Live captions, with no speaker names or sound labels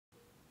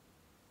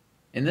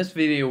In this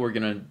video, we're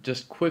going to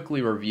just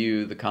quickly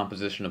review the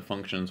composition of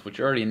functions, which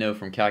you already know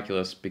from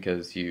calculus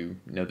because you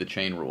know the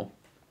chain rule.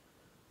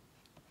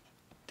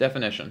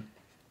 Definition.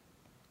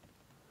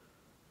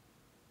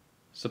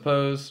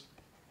 Suppose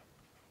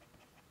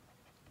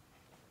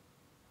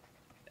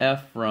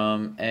f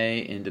from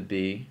A into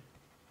B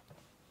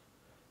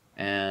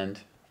and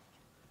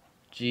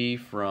g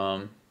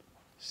from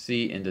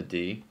C into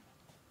D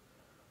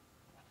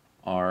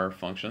are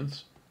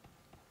functions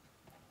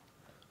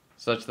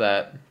such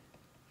that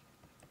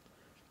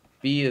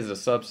B is a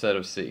subset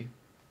of C.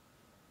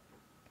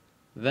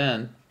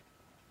 Then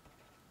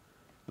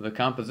the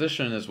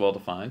composition is well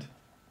defined.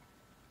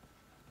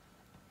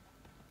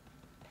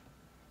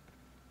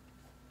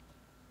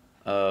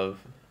 Of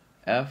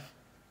f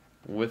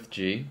with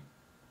g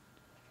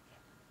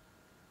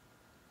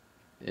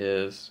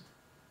is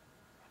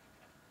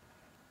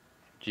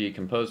g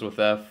composed with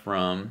f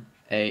from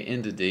A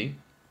into D,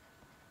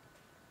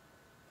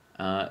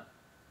 and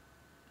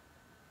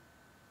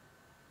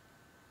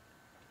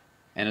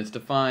it's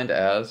defined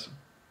as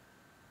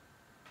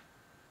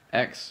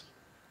x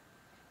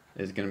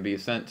is going to be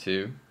sent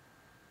to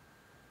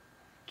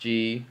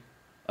g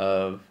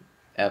of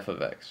f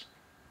of x.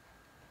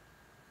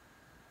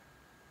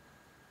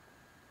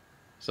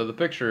 So the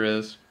picture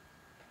is,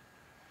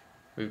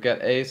 we've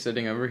got A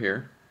sitting over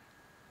here.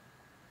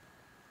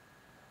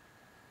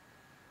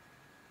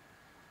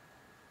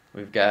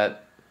 We've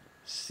got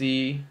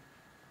C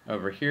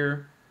over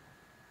here.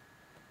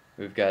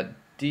 We've got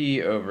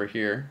D over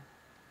here.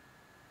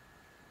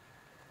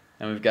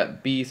 And we've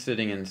got B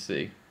sitting in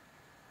C.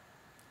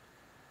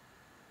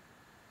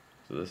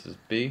 So this is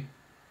B.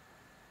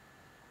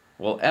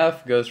 Well,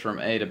 F goes from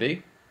A to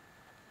B.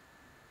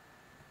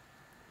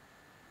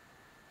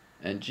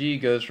 And G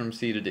goes from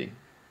C to D.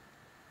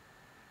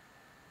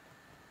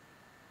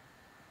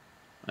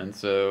 And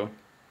so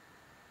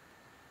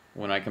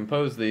when I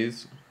compose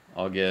these,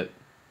 I'll get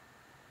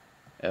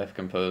F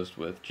composed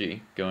with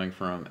G going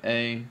from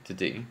A to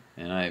D,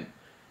 and I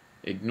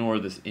ignore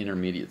this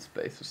intermediate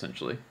space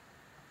essentially.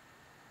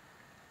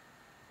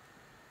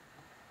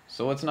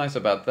 So what's nice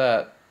about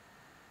that?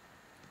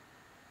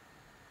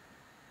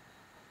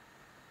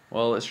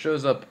 Well, it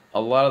shows up a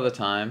lot of the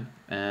time,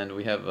 and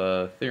we have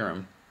a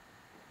theorem.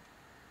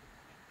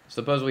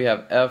 Suppose we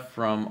have f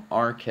from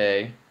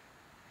Rk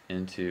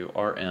into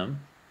Rm,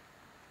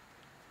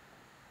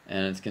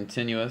 and it's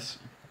continuous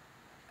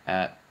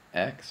at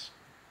x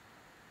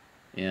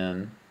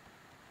in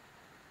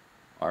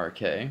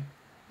Rk,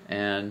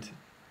 and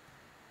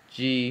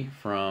g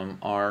from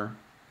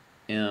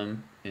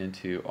Rm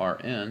into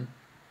Rn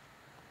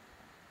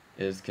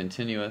is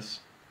continuous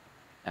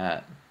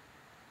at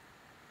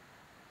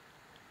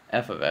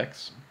f of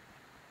x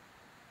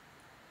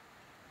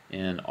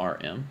in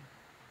Rm.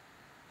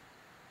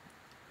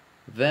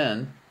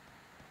 Then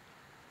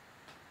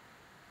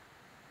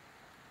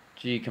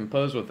g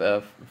composed with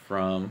f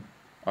from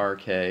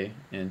Rk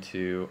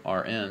into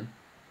Rn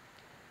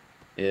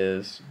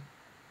is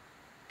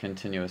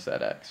continuous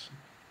at x.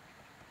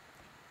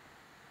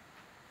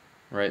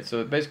 Right,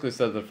 so it basically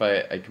says that if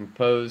I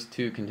compose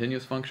two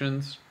continuous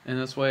functions in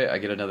this way, I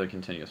get another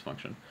continuous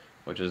function,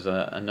 which is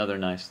another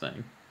nice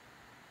thing.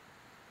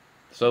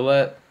 So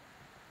let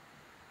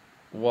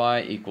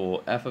y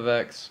equal f of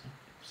x.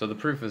 So the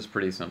proof is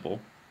pretty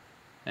simple.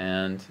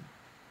 And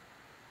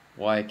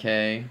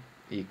yk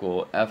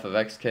equal f of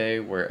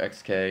xk, where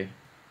xk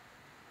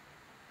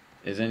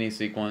is any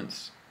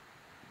sequence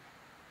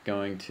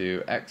going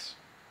to x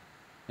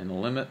in the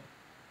limit.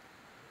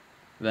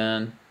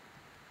 Then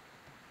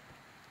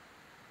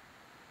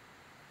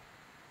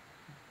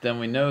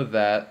we know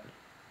that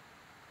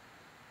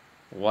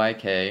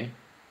yk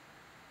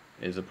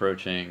is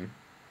approaching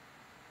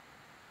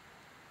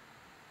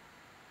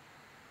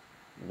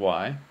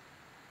y.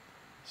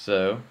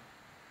 So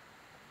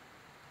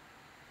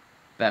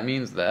that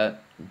means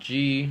that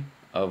g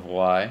of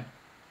y,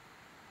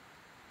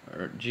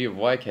 or g of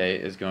yk,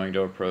 is going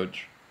to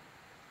approach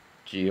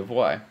g of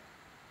y.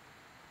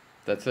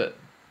 That's it,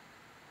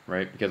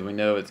 right? Because we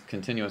know it's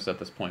continuous at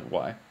this point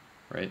y,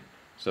 right?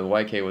 So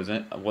yk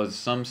was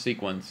some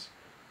sequence.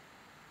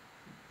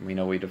 We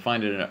know we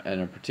defined it in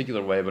a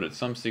particular way, but it's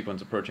some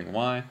sequence approaching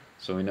y,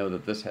 so we know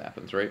that this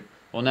happens, right?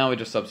 Well, now we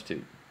just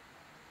substitute.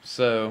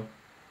 So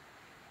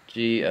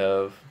g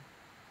of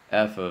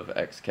f of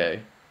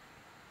xk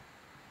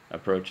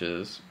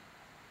approaches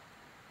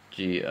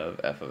g of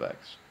f of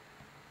x,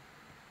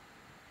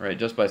 right?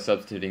 Just by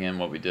substituting in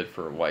what we did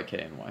for yk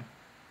and y.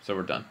 So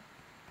we're done.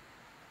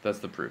 That's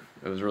the proof.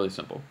 It was really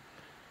simple.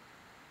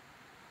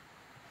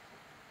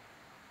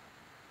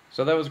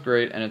 So that was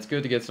great, and it's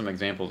good to get some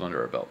examples under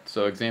our belt.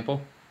 So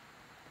example,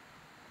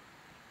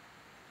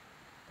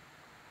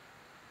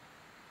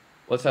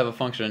 let's have a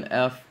function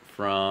f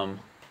from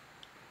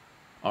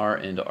R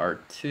into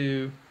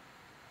R2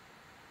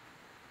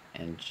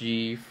 and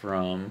g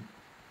from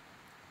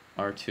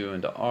R2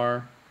 into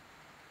R,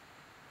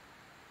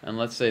 and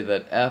let's say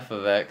that f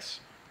of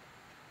x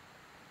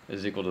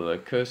is equal to the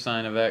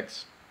cosine of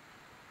x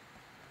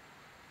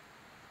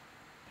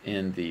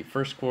in the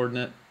first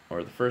coordinate,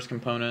 or the first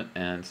component,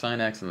 and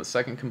sine x in the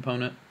second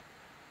component.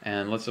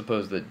 And let's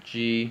suppose that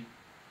g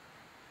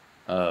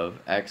of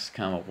x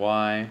comma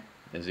y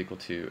is equal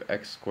to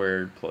x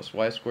squared plus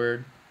y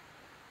squared.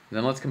 And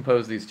then let's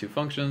compose these two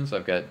functions.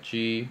 I've got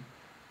g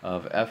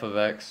of f of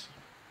x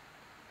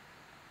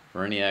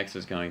for any x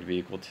is going to be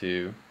equal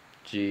to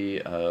g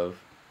of,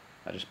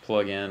 I just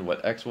plug in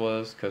what x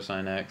was,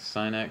 cosine x,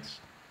 sine x,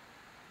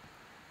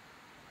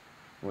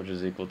 which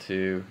is equal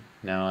to,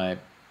 now I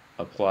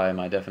apply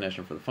my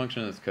definition for the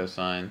function, it's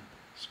cosine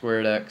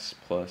squared x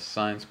plus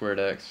sine squared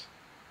x,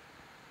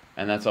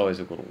 and that's always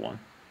equal to 1.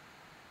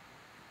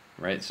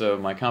 Right, so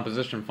my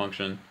composition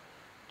function,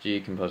 g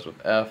composed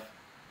with f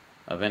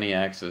of any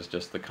x, is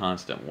just the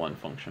constant 1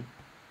 function.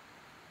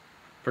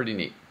 Pretty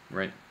neat,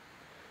 right?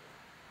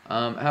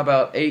 How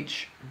about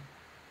h,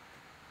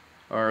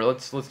 or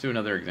let's do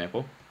another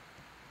example.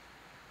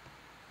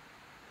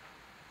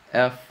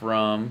 F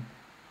from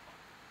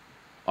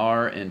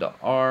R into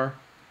R,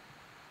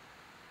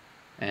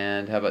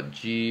 and how about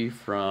g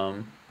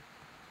from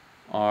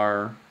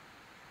R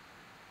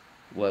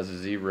less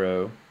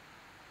 0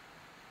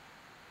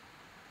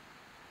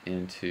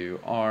 into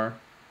R,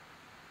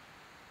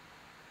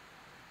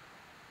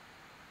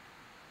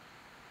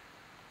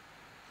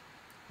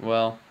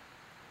 well,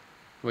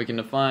 we can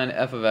define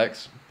f of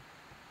x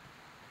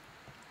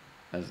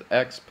as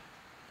exp,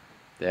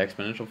 the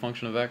exponential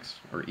function of x,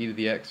 or e to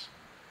the x,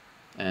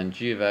 and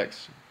g of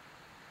x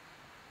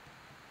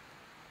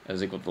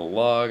is equal to the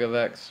log of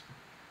x,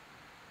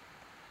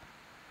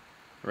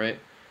 right?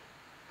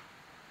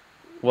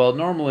 Well,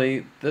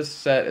 normally this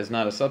set is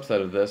not a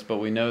subset of this, but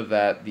we know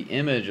that the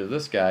image of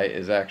this guy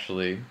is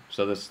actually,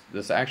 so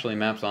this actually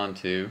maps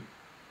onto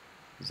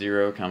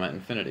 0,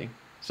 infinity.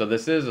 So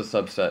this is a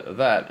subset of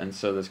that, and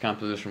so this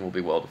composition will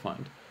be well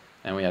defined.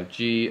 And we have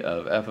g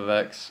of f of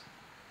x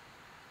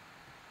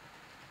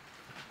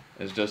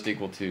is just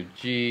equal to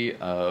g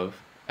of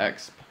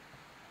exp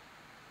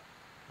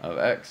of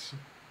x,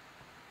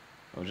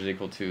 which is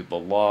equal to the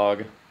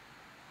log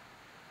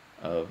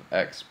of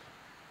exp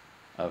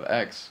of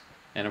x.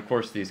 And of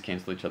course these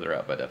cancel each other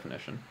out by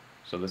definition.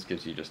 So this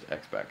gives you just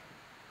x back.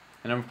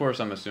 And of course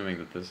I'm assuming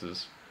that this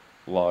is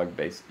log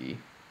base e.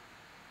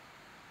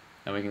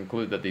 And we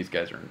conclude that these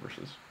guys are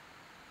inverses.